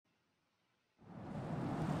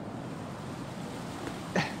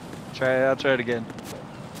I'll try it again.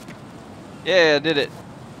 Yeah, I did it.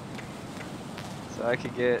 So I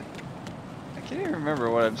could get. I can't even remember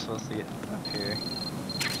what I'm supposed to get up here.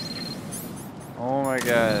 Oh my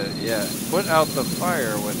god! Yeah, put out the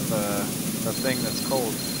fire with the thing that's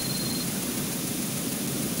cold.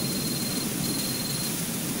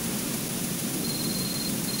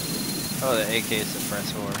 Oh, the AK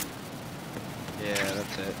suppressor. Yeah,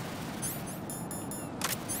 that's it.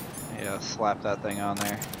 Yeah, slap that thing on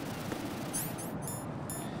there.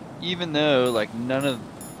 Even though, like, none of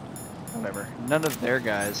their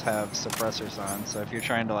guys have suppressors on, so if you're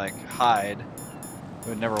trying to, like, hide, it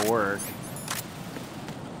would never work.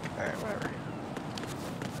 Alright, whatever.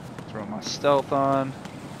 Throw my stealth on.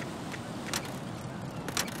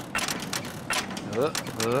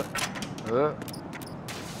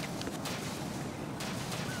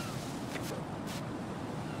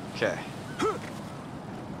 Okay.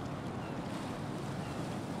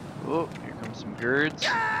 Oh, here comes some girds.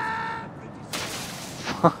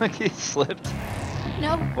 Fuck, he slipped.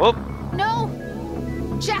 No. Whoop. No.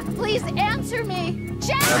 Jack, please answer me.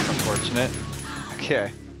 Jack! That's unfortunate.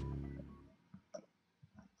 Okay.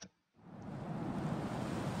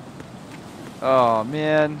 Oh,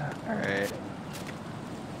 man. Alright.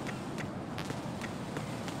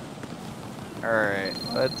 Alright,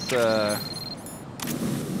 let's,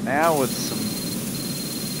 now with some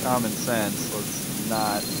common sense, let's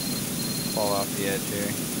not fall off the edge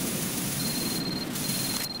here.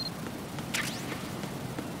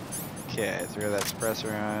 Okay, throw that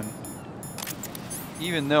suppressor on.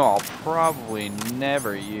 Even though I'll probably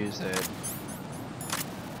never use it.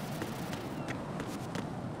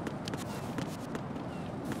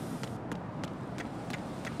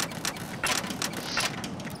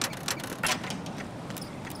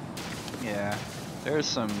 Yeah, there's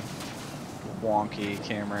some wonky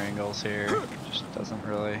camera angles here. Just doesn't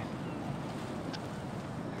really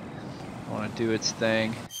want to do its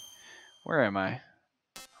thing. Where am I?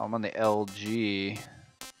 I'm on the LG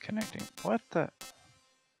connecting. What the?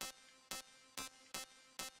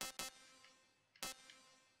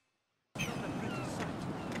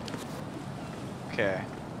 Okay.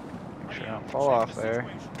 Make sure I don't fall off there.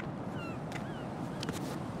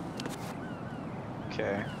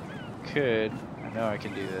 Okay. Could. I know I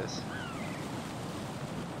can do this.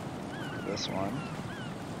 This one.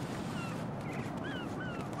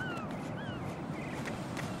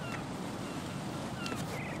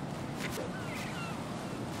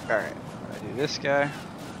 Alright. I do this guy.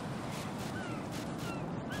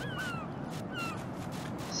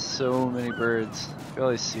 So many birds. Look at all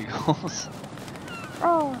these seagulls.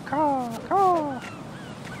 Caw.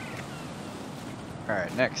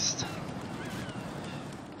 Alright, next.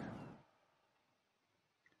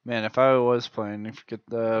 Man, if I was playing, if you get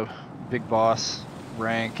the big boss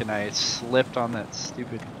rank and I slipped on that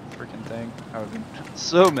stupid freaking thing, I would have been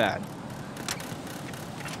so mad.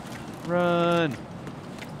 Run!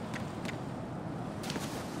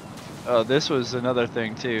 Oh, this was another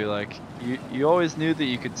thing too. Like you always knew that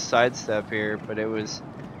you could sidestep here, but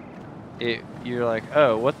you're like,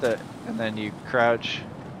 oh, what the? And then you crouch.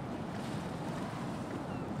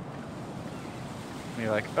 And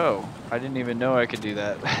you're like, oh, I didn't even know I could do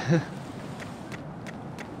that.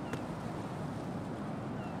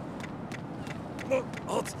 I'm going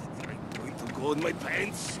to go in my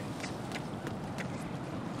pants.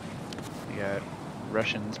 You got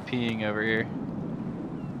Russians peeing over here.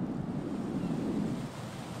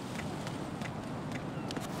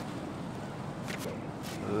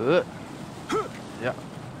 Yeah.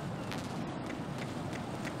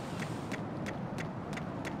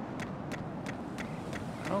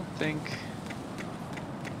 I don't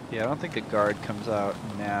think the guard comes out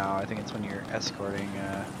now. I think it's when you're escorting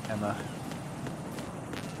Emma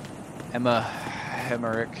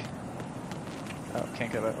Hemmerich. Oh,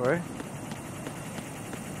 can't go that way.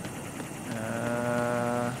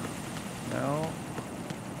 No.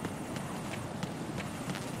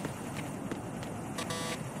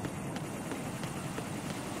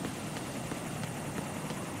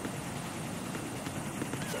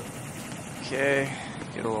 Okay,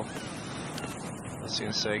 get a little, I was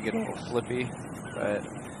gonna say get a little flippy, but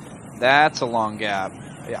that's a long gap.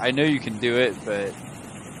 I know you can do it, but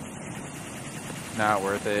not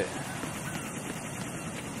worth it.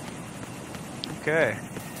 Okay.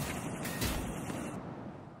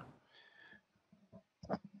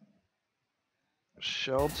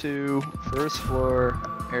 Shell 2, first floor,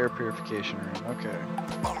 air purification room. Okay.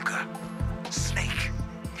 Olga, Snake,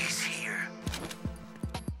 he's here.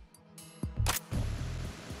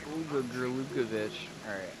 Olga Gerlukovich.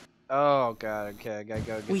 Alright. Oh god, okay, I gotta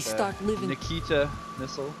go get We the start living. Nikita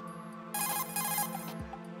missile.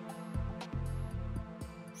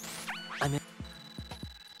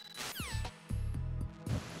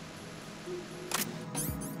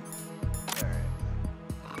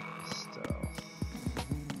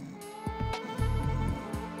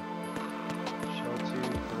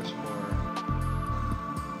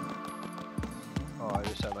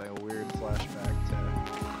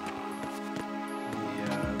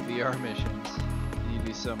 VR missions. You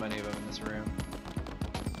do so many of them in this room.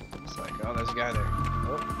 It's like, oh, there's a guy there.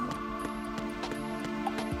 Oh.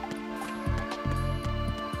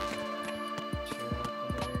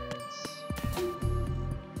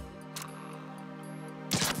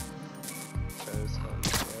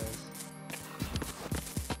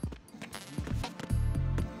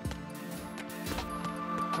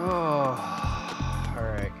 Oh,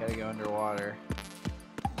 alright, gotta go underwater.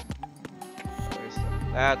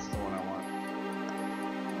 That's the one I want.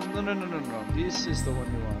 No. This is the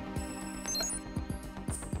one you want.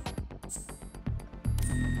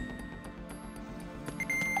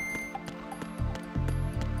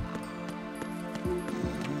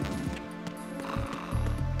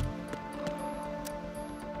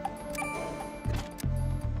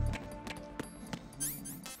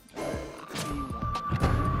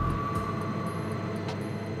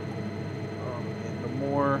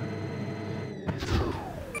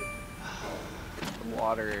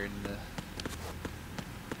 Water and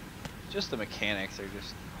just the mechanics are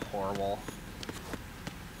just horrible.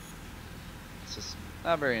 It's just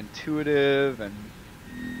not very intuitive, and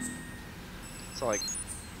it's like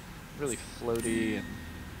really floaty and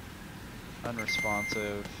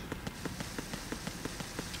unresponsive.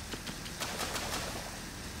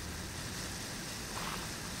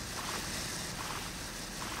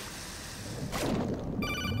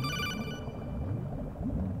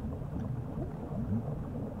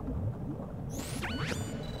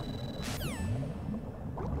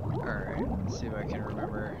 See if I can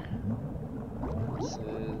remember. This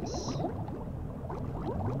is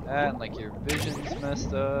that, and like your vision's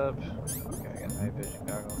messed up. Okay, I got night vision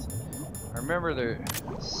goggles. I remember there's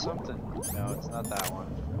something. No, it's not that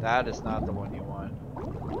one. That is not the one you want.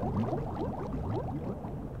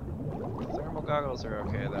 Thermal goggles are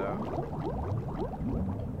okay though.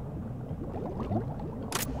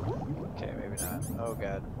 Okay, maybe not. Oh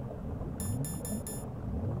god.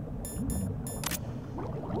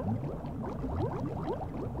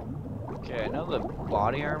 Okay, I know the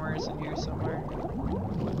body armor is in here somewhere.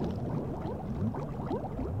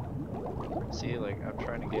 See, like, I'm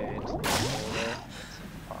trying to get into the hole there. It's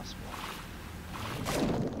impossible.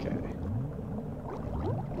 Okay.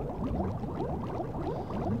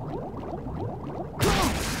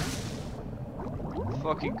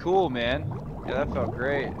 Fucking cool, man. Yeah, that felt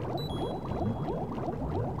great.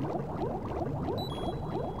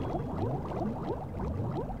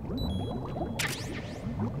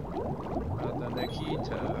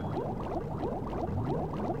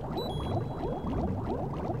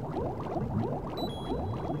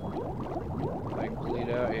 I can bleed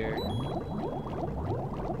out here.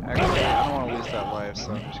 Actually, I don't want to lose that life,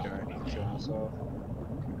 so I'm just gonna kill myself.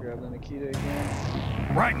 Grab the Nikita again.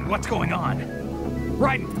 Raiden, what's going on?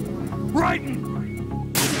 Raiden!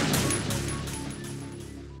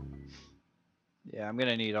 Yeah, I'm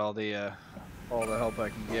gonna need all the help I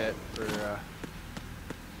can get for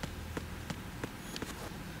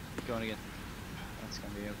going again. That's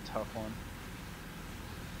gonna be a tough one.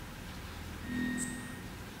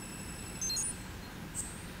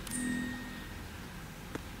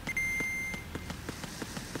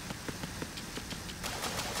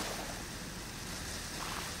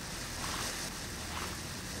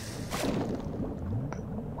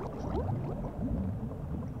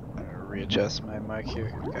 I'm gonna readjust my mic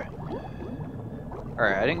here. Okay.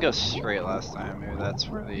 Alright, I didn't go straight last time. Maybe that's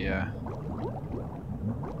where the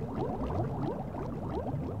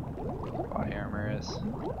body armor is.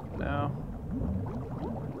 No.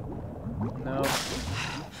 No.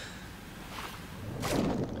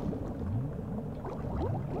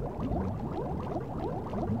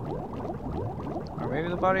 Or maybe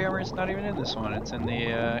the body armor is not even in this one. It's in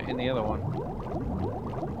the other one.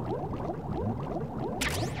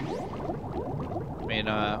 I mean,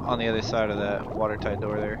 on the other side of that watertight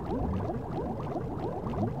door there.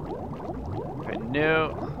 I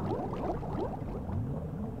knew.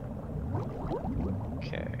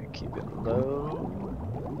 Okay, keep it low.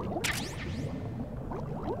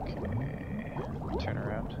 Okay, turn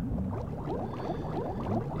around.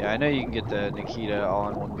 Yeah, I know you can get the Nikita all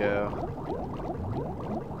in one go.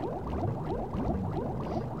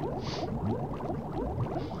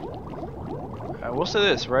 I will say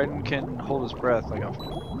this, Raiden can hold his breath like a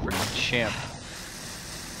freaking champ.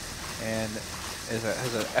 And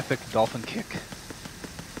has an epic Dolphin kick.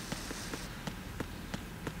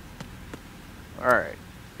 Alright,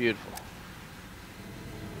 beautiful.